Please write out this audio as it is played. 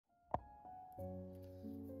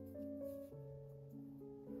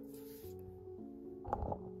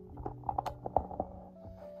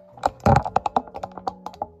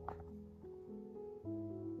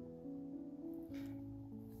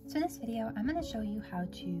I'm going to show you how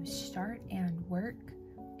to start and work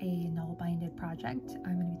a null-binded project.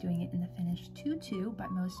 I'm going to be doing it in the Finnish 2+2,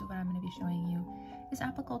 but most of what I'm going to be showing you is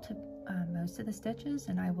applicable to most of the stitches,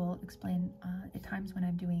 and I will explain at times when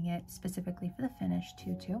I'm doing it specifically for the Finnish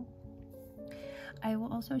 2+2. I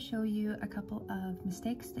will also show you a couple of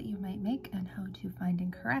mistakes that you might make and how to find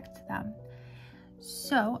and correct them.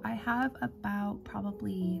 So I have about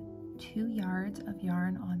probably 2 yards of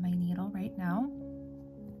yarn on my needle right now,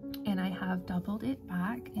 and I have doubled it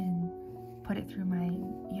back and put it through my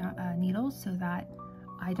needles so that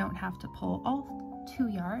I don't have to pull all 2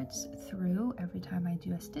 yards through every time I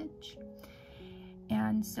do a stitch.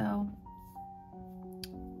 And so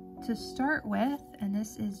to start with, and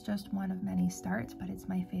this is just one of many starts, but it's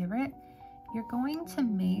my favorite, you're going to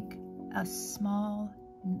make a small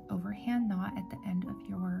overhand knot at the end of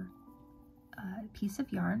your piece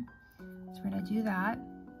of yarn. So we're going to do that.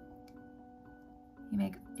 You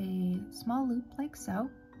make a small loop like so,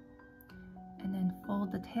 and then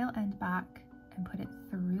fold the tail end back and put it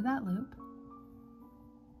through that loop.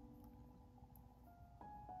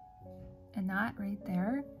 And that right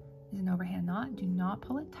there is an overhand knot. Do not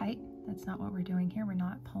pull it tight. That's not what we're doing here. We're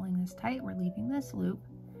not pulling this tight. We're leaving this loop.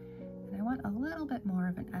 And I want a little bit more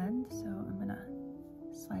of an end, so I'm gonna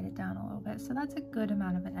slide it down a little bit. So that's a good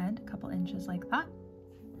amount of an end, a couple inches like that.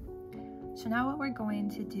 So now what we're going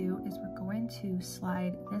to do is we're going to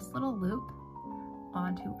slide this little loop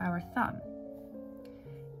onto our thumb.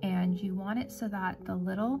 And you want it so that the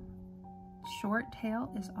little short tail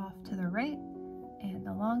is off to the right and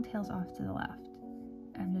the long tail's off to the left.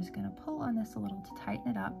 I'm just gonna pull on this a little to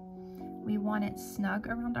tighten it up. We want it snug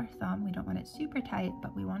around our thumb. We don't want it super tight,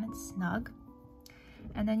 but we want it snug.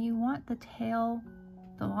 And then you want the tail,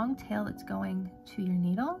 the long tail that's going to your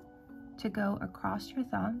needle, to go across your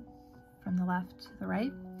thumb from the left to the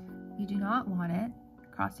right. You do not want it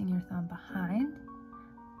crossing your thumb behind,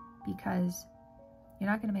 because you're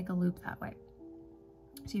not gonna make a loop that way.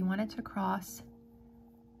 So you want it to cross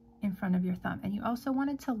in front of your thumb. And you also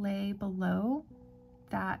want it to lay below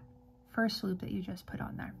that first loop that you just put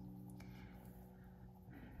on there.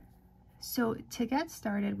 So to get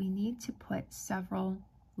started, we need to put several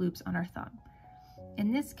loops on our thumb.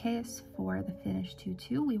 In this case, for the Finnish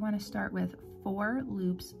 2+2, we want to start with 4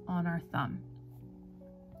 loops on our thumb.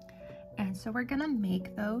 And so we're gonna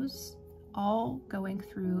make those all going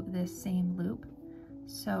through this same loop.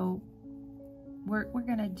 So what we're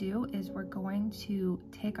gonna do is we're going to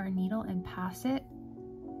take our needle and pass it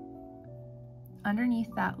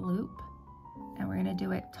underneath that loop, and we're gonna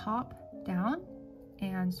do it top down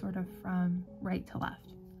and sort of from right to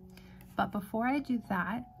left. But before I do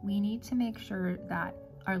that, we need to make sure that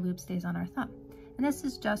our loop stays on our thumb. And this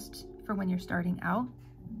is just for when you're starting out.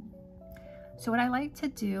 So what I like to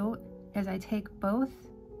do is I take both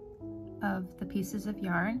of the pieces of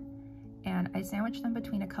yarn and I sandwich them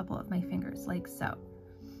between a couple of my fingers like so.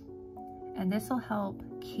 And this will help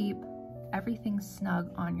keep everything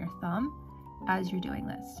snug on your thumb as you're doing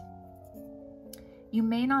this. You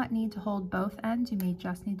may not need to hold both ends, you may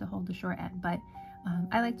just need to hold the short end, but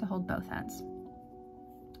I like to hold both ends.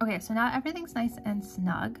 Okay, so now everything's nice and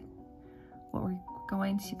snug. What we're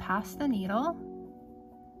going to pass the needle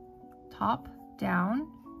top down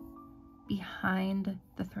behind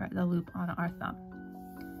the loop on our thumb.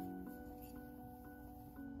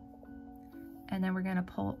 And then we're gonna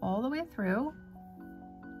pull all the way through,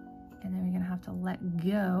 and then we're gonna have to let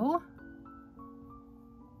go.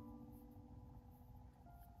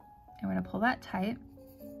 And we're gonna pull that tight.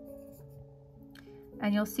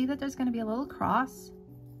 And you'll see that there's gonna be a little cross.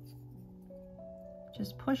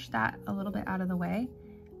 Just push that a little bit out of the way,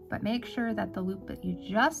 but make sure that the loop that you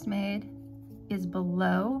just made is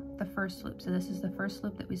below the first loop. So this is the first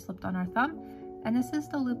loop that we slipped on our thumb, and this is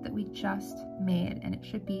the loop that we just made, and it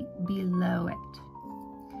should be below it.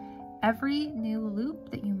 Every new loop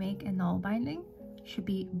that you make in Nalbinding should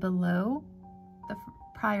be below the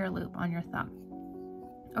prior loop on your thumb.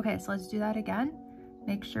 Okay, so let's do that again.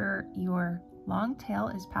 Make sure your long tail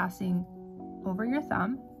is passing over your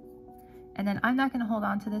thumb. And then I'm not gonna hold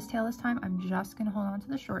on to this tail this time. I'm just gonna hold on to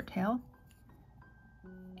the short tail.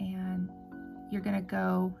 And you're gonna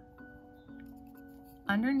go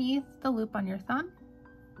underneath the loop on your thumb.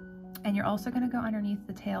 And you're also gonna go underneath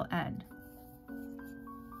the tail end.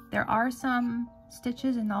 There are some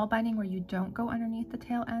stitches in Nalbinding where you don't go underneath the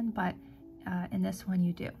tail end, but in this one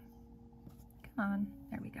you do. Come on,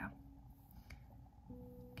 there we go.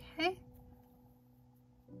 Okay.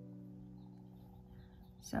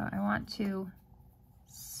 So I want to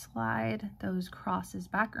slide those crosses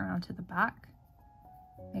back around to the back.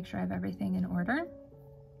 Make sure I have everything in order.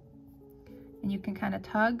 and you can kind of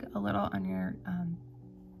tug a little on your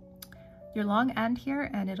long end here,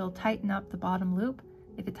 and it'll tighten up the bottom loop.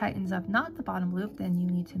 If it tightens up not the bottom loop, then you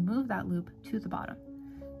need to move that loop to the bottom.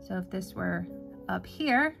 So if this were up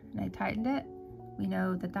here and I tightened it, we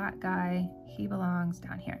know that that guy, he belongs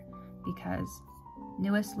down here because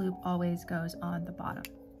newest loop always goes on the bottom.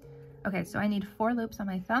 Okay, so I need 4 loops on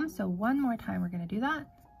my thumb, so one more time we're going to do that.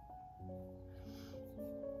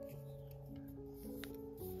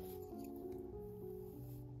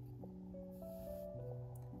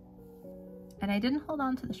 And I didn't hold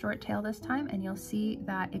on to the short tail this time, and you'll see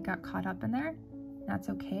that it got caught up in there. That's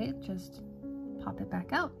okay, just pop it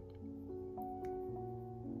back out.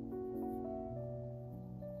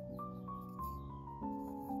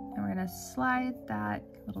 And we're gonna slide that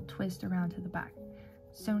little twist around to the back.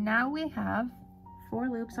 So now we have 4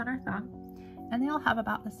 loops on our thumb, and they all have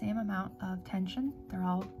about the same amount of tension. They're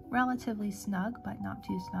all relatively snug, but not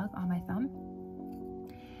too snug on my thumb.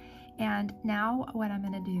 And now what I'm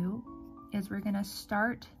gonna do is we're gonna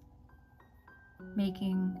start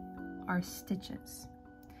making our stitches.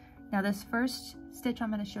 Now this first stitch I'm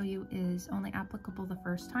gonna show you is only applicable the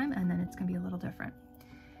first time, and then it's gonna be a little different.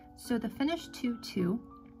 So the Finnish 2+2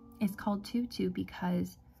 is called 2+2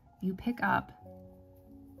 because you pick up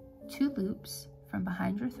 2 loops from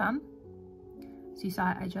behind your thumb. So you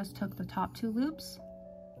saw I just took the top 2 loops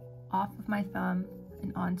off of my thumb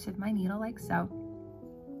and onto my needle like so.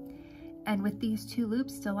 And with these 2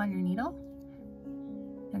 loops still on your needle,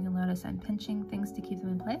 and you'll notice I'm pinching things to keep them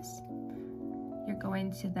in place, you're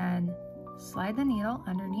going to then slide the needle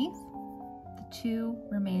underneath the 2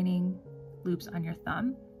 remaining loops on your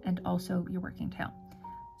thumb and also your working tail.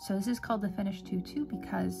 So this is called the Finnish 2+2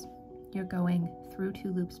 because you're going through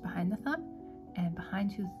 2 loops behind the thumb and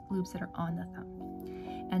behind 2 loops that are on the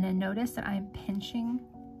thumb. And then notice that I'm pinching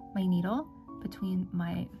my needle between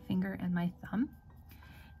my finger and my thumb.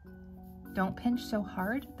 Don't pinch so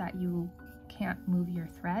hard that you can't move your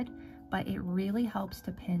thread, but it really helps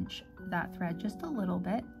to pinch that thread just a little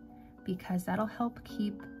bit because that'll help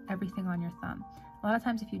keep everything on your thumb. A lot of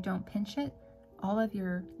times if you don't pinch it, all of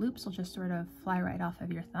your loops will just sort of fly right off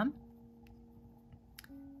of your thumb.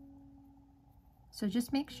 So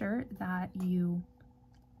just make sure that you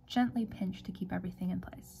gently pinch to keep everything in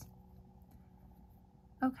place.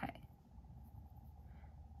 Okay.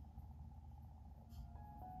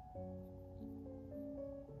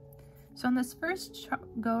 So on this first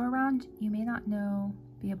go around, you may not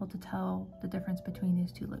be able to tell the difference between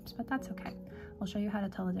these 2 loops, but that's okay. I'll show you how to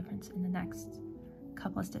tell the difference in the next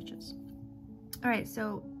couple of stitches. All right,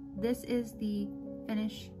 so this is the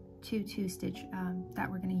Finnish 2+2 stitch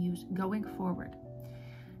that we're going to use going forward.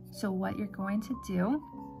 So what you're going to do,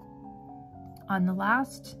 on the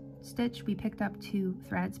last stitch we picked up 2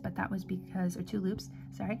 threads, but that was because, or 2 loops,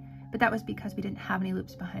 sorry, but that was because we didn't have any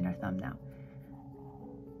loops behind our thumb now.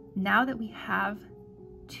 Now that we have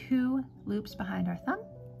 2 loops behind our thumb,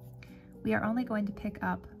 we are only going to pick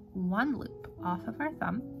up 1 loop off of our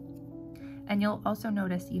thumb. And you'll also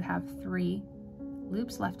notice you have 3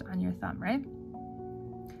 loops left on your thumb, right?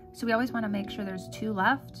 So we always want to make sure there's 2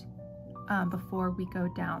 left before we go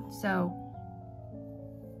down. So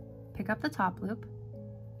pick up the top loop,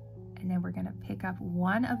 and then we're going to pick up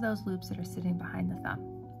 1 of those loops that are sitting behind the thumb.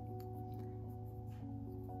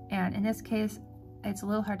 And in this case, it's a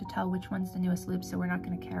little hard to tell which one's the newest loop, so we're not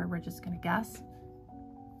going to care, we're just going to guess.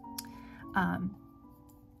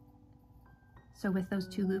 So with those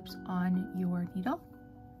 2 loops on your needle,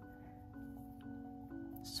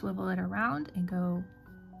 swivel it around and go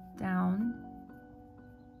down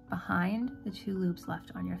behind the 2 loops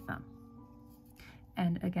left on your thumb.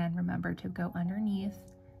 And again, remember to go underneath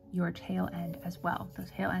your tail end as well, the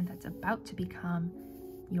tail end that's about to become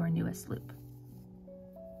your newest loop.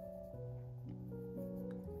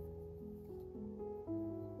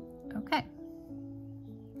 Okay,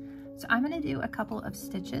 so I'm going to do a couple of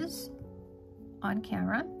stitches on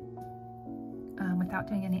camera without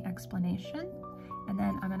doing any explanation, and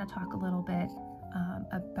then I'm going to talk a little bit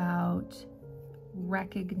about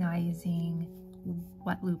recognizing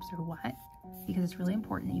what loops are what, because it's really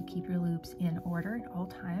important that you keep your loops in order at all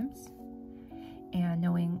times and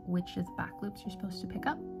knowing which of the back loops you're supposed to pick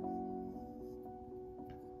up.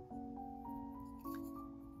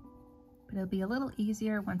 But it'll be a little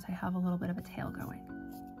easier once I have a little bit of a tail going.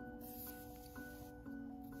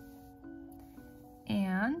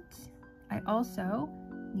 And I also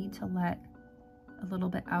need to let a little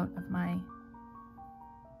bit out of my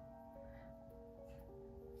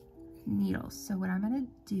needles. So what I'm going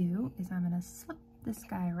to do is I'm going to slip this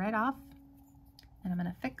guy right off, and I'm going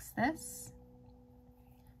to fix this.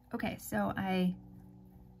 Okay, so I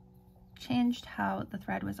changed how the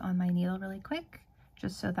thread was on my needle really quick,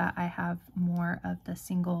 just so that I have more of the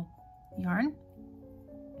single yarn.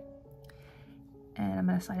 And I'm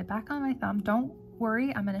going to slide it back on my thumb. Don't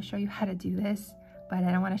worry, I'm going to show you how to do this, but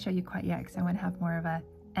I don't want to show you quite yet because I want to have more of a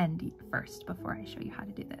end first before I show you how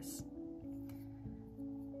to do this.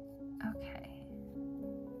 Okay.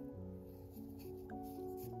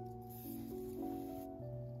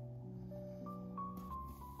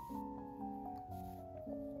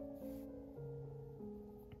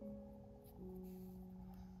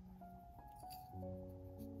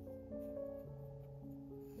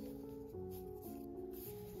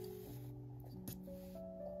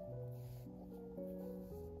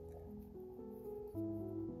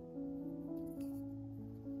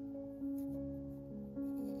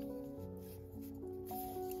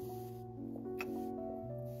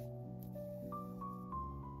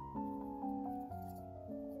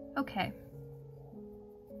 Okay.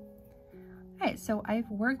 Alright, so I've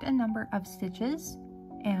worked a number of stitches,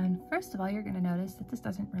 and first of all, you're going to notice that this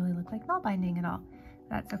doesn't really look like Nalbinding at all.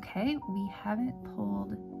 That's okay, we haven't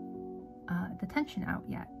pulled the tension out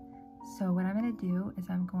yet. So what I'm going to do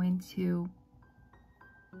is I'm going to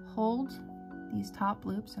hold these top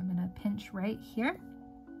loops. I'm going to pinch right here,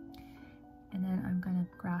 and then I'm going to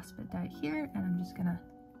grasp it down here, and I'm just going to,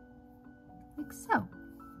 like so.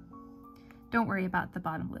 Don't worry about the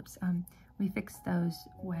bottom loops. We fix those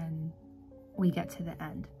when we get to the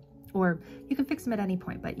end. Or you can fix them at any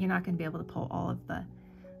point, but you're not going to be able to pull all of the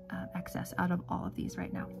excess out of all of these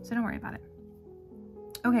right now. So don't worry about it.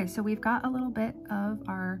 Okay, so we've got a little bit of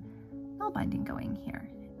our Nalbinding going here.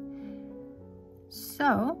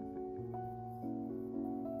 So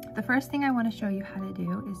the first thing I want to show you how to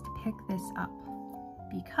do is to pick this up,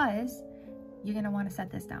 because you're going to want to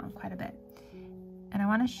set this down quite a bit. And I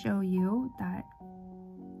want to show you that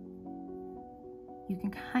you can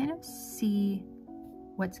kind of see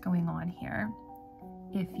what's going on here.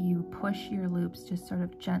 If you push your loops, just sort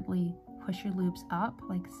of gently push your loops up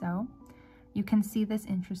like so, you can see this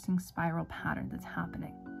interesting spiral pattern that's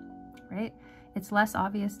happening, right? It's less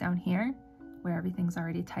obvious down here where everything's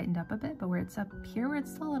already tightened up a bit, but where it's up here where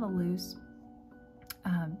it's still a little loose,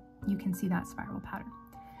 you can see that spiral pattern.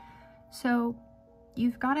 So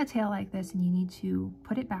you've got a tail like this and you need to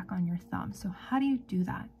put it back on your thumb. So how do you do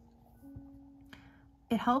that?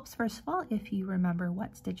 It helps, first of all, if you remember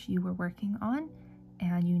what stitch you were working on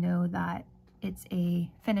and you know that it's a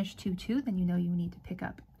Finnish 2+2, then you know you need to pick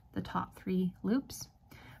up the top 3 loops.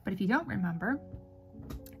 But if you don't remember,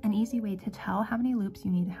 an easy way to tell how many loops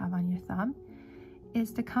you need to have on your thumb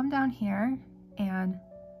is to come down here and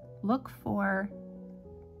look for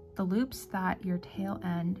the loops that your tail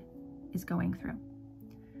end is going through.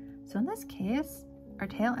 So in this case, our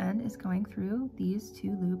tail end is going through these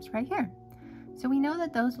 2 loops right here. So we know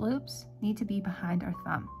that those loops need to be behind our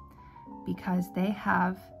thumb because they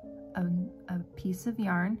have a piece of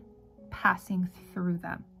yarn passing through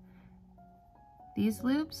them. These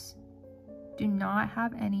loops do not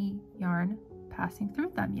have any yarn passing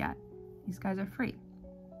through them yet. These guys are free.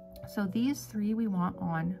 So these 3 we want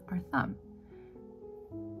on our thumb.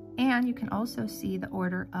 And you can also see the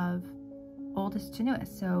order of oldest to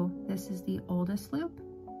newest. So this is the oldest loop,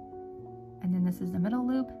 and then this is the middle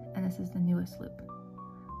loop, and this is the newest loop.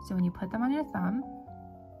 So when you put them on your thumb,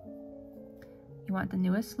 you want the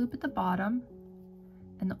newest loop at the bottom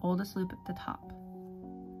and the oldest loop at the top.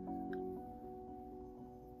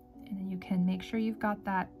 And then you can make sure you've got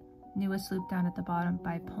that newest loop down at the bottom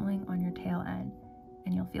by pulling on your tail end,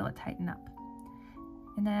 and you'll feel it tighten up.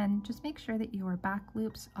 And then just make sure that your back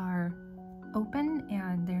loops are open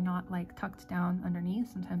and they're not like tucked down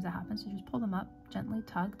underneath. Sometimes that happens, so just pull them up, gently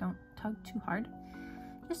tug, don't tug too hard,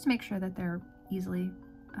 just to make sure that they're easily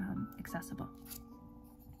accessible.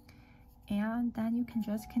 And then you can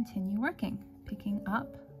just continue working, picking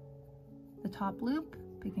up the top loop,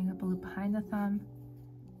 picking up a loop behind the thumb,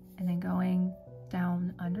 and then going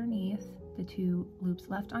down underneath the 2 loops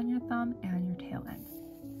left on your thumb and your tail end.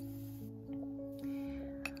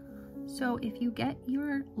 So if you get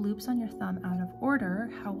your loops on your thumb out of order,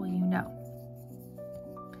 how will you know?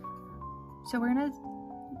 So we're going to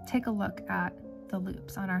take a look at the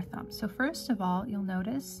loops on our thumb. So first of all, you'll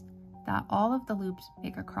notice that all of the loops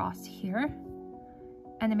make a cross here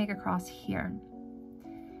and they make a cross here.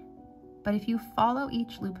 But if you follow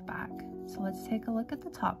each loop back, so let's take a look at the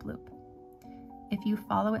top loop. If you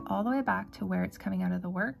follow it all the way back to where it's coming out of the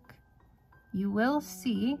work, you will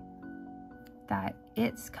see that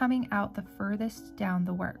it's coming out the furthest down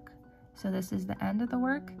the work. So this is the end of the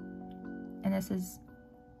work, and this is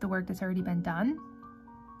the work that's already been done.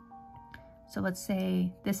 So let's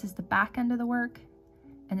say this is the back end of the work,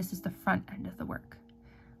 and this is the front end of the work.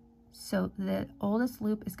 So the oldest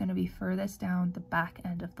loop is going to be furthest down the back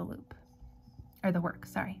end of the loop, or the work,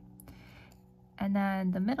 sorry. And then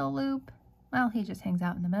the middle loop, well, he just hangs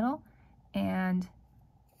out in the middle, and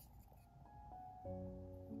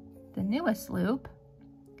the newest loop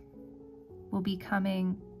will be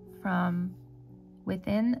coming from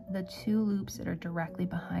within the 2 loops that are directly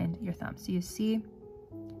behind your thumb. So you see,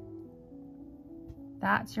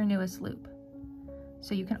 that's your newest loop.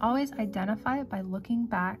 So you can always identify it by looking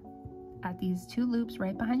back at these 2 loops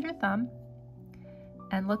right behind your thumb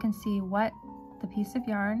and look and see what the piece of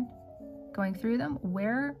yarn going through them,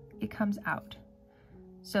 where it comes out.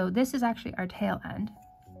 So this is actually our tail end.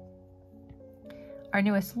 Our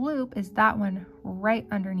newest loop is that one right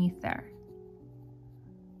underneath there,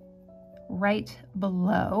 right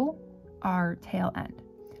below our tail end.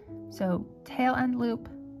 So tail end loop,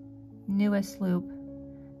 newest loop,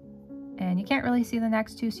 and you can't really see the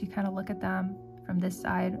next 2, so you kind of look at them from this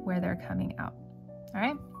side where they're coming out. All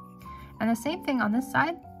right, and the same thing on this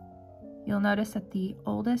side. You'll notice that the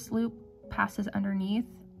oldest loop passes underneath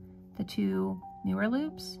the 2 newer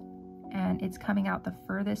loops, and it's coming out the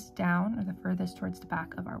furthest down, or the furthest towards the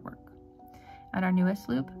back of our work. And our newest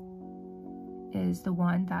loop is the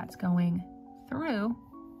one that's going through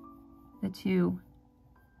the 2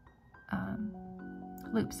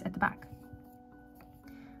 loops at the back.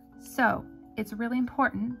 So it's really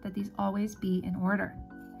important that these always be in order.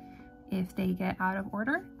 If they get out of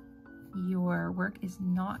order, your work is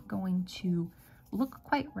not going to look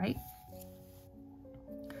quite right.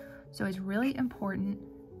 So it's really important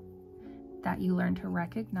that you learn to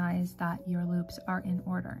recognize that your loops are in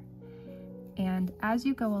order. And as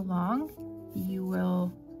you go along, you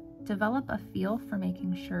will develop a feel for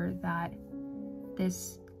making sure that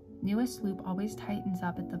this newest loop always tightens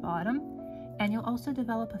up at the bottom. And you'll also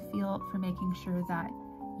develop a feel for making sure that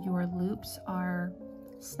your loops are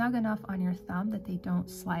snug enough on your thumb that they don't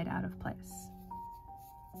slide out of place.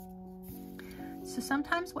 So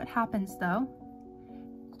sometimes what happens though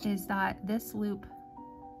is that this loop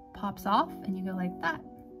pops off and you go like that.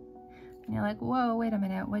 And you're like, whoa, wait a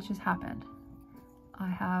minute, what just happened? I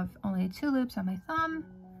have only 2 loops on my thumb,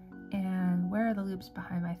 and where are the loops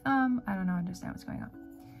behind my thumb? I don't understand what's going on.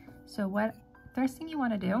 So what first thing you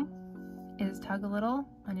want to do is tug a little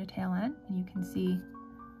on your tail end, and you can see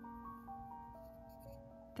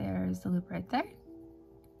there's the loop right there.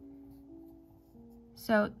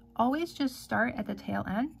 So always just start at the tail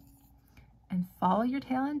end and follow your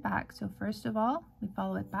tail end back. So first of all, we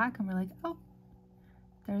follow it back and we're like, oh,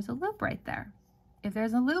 there's a loop right there. If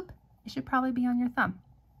there's a loop, it should probably be on your thumb.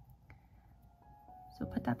 So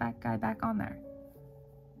put that guy back on there.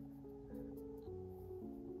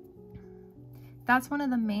 That's one of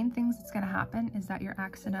the main things that's going to happen, is that you're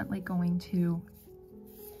accidentally going to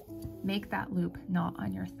make that loop not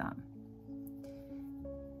on your thumb.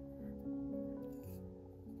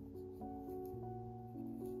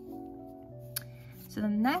 So the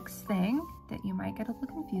next thing that you might get a little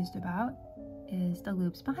confused about is the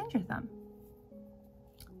loops behind your thumb.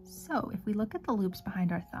 So if we look at the loops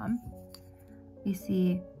behind our thumb, we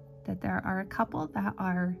see that there are a couple that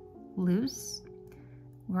are loose.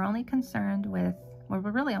 We're only concerned with, well,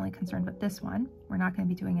 we're really only concerned with this one. We're not going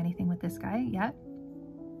to be doing anything with this guy yet.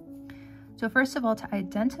 So first of all, to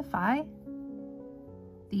identify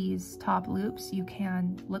these top loops, you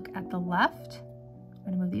can look at the left. I'm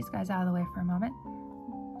going to move these guys out of the way for a moment.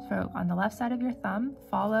 So on the left side of your thumb,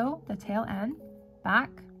 follow the tail end back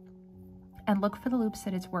and look for the loops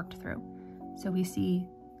that it's worked through. So we see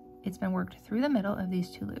it's been worked through the middle of these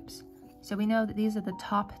 2 loops. So we know that these are the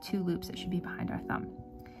top 2 loops that should be behind our thumb.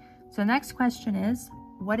 So the next question is,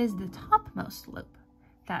 what is the topmost loop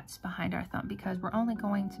that's behind our thumb? Because we're only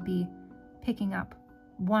going to be picking up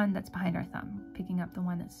one that's behind our thumb, picking up the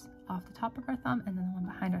one that's off the top of our thumb and then the one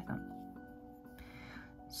behind our thumb.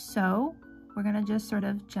 So we're going to just sort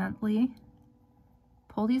of gently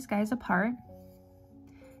pull these guys apart,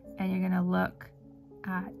 and you're going to look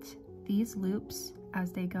at these loops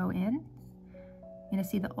as they go in. You're going to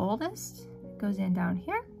see the oldest goes in down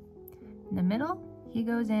here. In the middle, he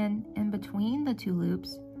goes in between the 2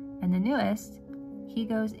 loops, and the newest, he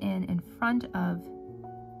goes in front of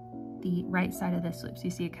the right side of this loop. So you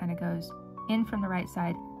see it kind of goes in from the right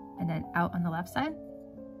side and then out on the left side.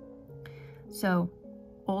 So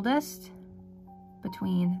oldest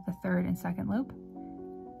between the 3rd and 2nd loop,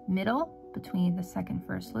 middle between the 2nd,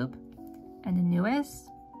 1st loop, and the newest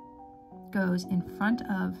goes in front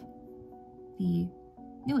of the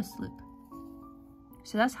newest loop.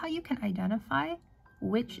 So that's how you can identify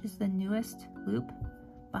which is the newest loop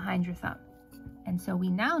behind your thumb. And so we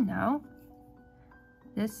now know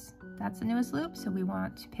that's the newest loop, so we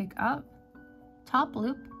want to pick up top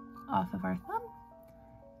loop off of our thumb,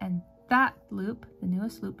 and that loop, the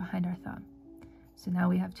newest loop behind our thumb. So now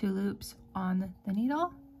we have 2 loops on the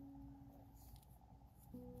needle,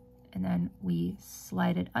 and then we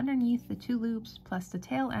slide it underneath the 2 loops plus the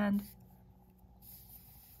tail end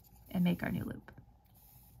and make our new loop.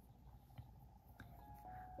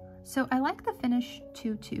 So I like the Finnish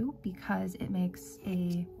 2+2 because it makes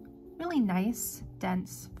a really nice,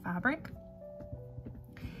 dense fabric,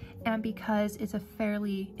 and because it's a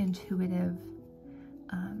fairly intuitive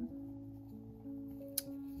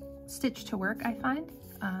stitch to work, I find.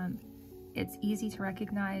 It's easy to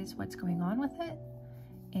recognize what's going on with it,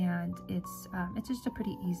 and it's just a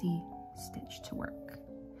pretty easy stitch to work.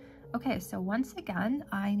 Okay, so once again,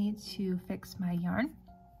 I need to fix my yarn.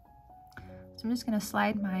 So I'm just gonna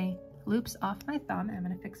slide my loops off my thumb and I'm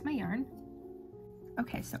gonna fix my yarn.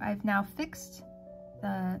 Okay, so I've now fixed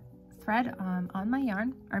the thread on my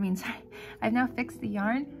yarn, I've now fixed the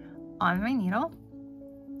yarn on my needle,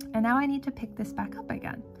 and now I need to pick this back up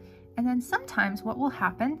again. And then sometimes what will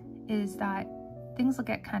happen is that things will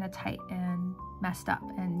get kind of tight and messed up,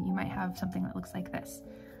 and you might have something that looks like this,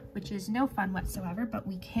 which is no fun whatsoever, but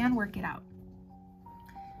we can work it out.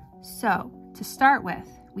 So to start with,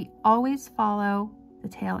 we always follow the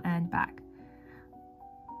tail end back.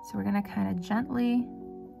 So we're gonna kind of gently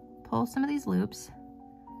pull some of these loops,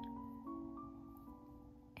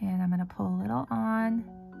 and I'm gonna pull a little on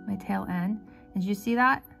my tail end. Did you see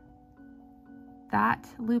that? That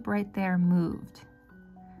loop right there moved.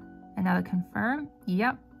 And now to confirm,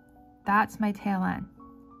 yep, that's my tail end.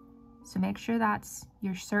 So make sure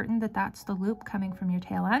you're certain that that's the loop coming from your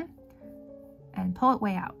tail end, and pull it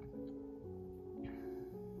way out.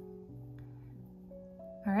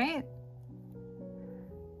 All right.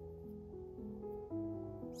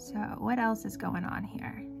 So what else is going on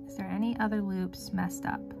here? Is there any other loops messed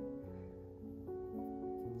up?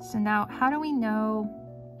 So now how do we know,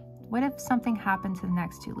 what if something happened to the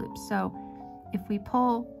next 2 loops? So if we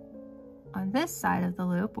pull on this side of the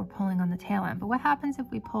loop, we're pulling on the tail end, but what happens if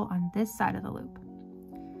we pull on this side of the loop?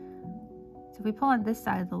 So if we pull on this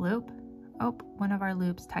side of the loop, oh, one of our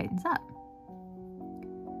loops tightens up.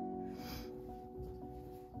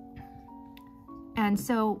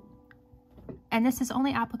 And this is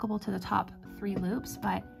only applicable to the top 3 loops,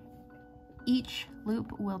 but each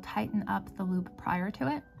loop will tighten up the loop prior to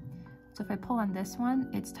it. So if I pull on this one,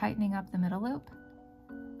 it's tightening up the middle loop.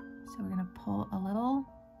 So we're gonna pull a little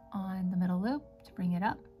on the middle loop to bring it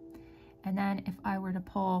up. And then if I were to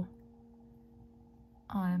pull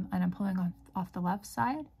on, and I'm pulling off the left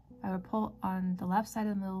side, I would pull on the left side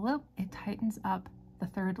of the middle loop, it tightens up the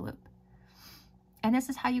 3rd loop. And this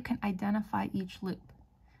is how you can identify each loop.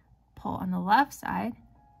 Pull on the left side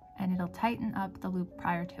and it'll tighten up the loop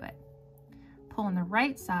prior to it. Pull on the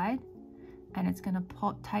right side and it's gonna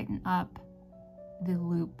tighten up the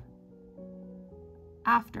loop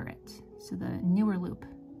after it. So the newer loop,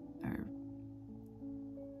 or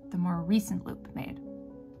the more recent loop made.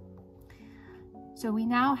 So we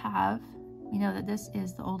now have, we know that this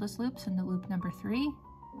is the oldest loop, so the loop number 3.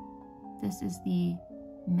 This is the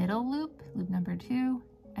middle loop, loop number 2,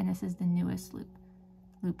 and this is the newest loop,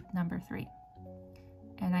 loop number 3.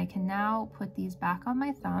 And I can now put these back on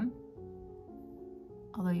my thumb,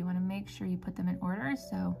 although you want to make sure you put them in order.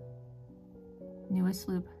 So newest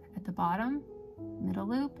loop at the bottom, middle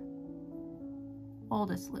loop,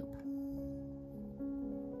 oldest loop.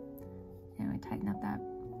 And we tighten up that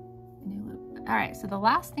new loop. All right, so the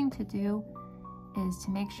last thing to do is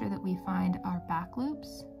to make sure that we find our back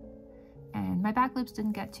loops. And my back loops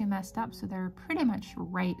didn't get too messed up, so they're pretty much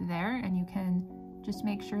right there. And you can just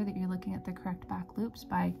make sure that you're looking at the correct back loops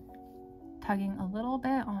by tugging a little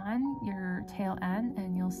bit on your tail end,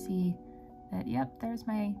 and you'll see that, yep, there's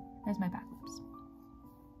my back loops.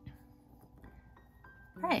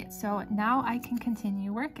 All right, so now I can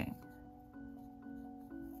continue working.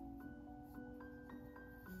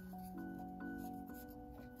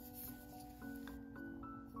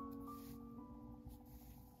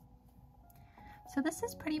 So this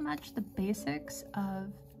is pretty much the basics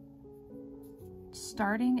of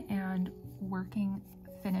starting and working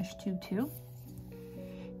Finnish 2+2.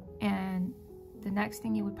 And the next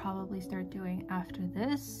thing you would probably start doing after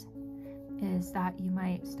this is that you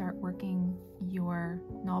might start working your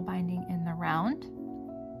Nalbinding in the round.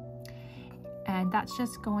 And that's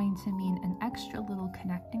just going to mean an extra little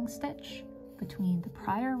connecting stitch between the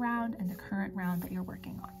prior round and the current round that you're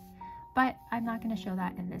working on. But I'm not going to show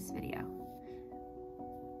that in this video.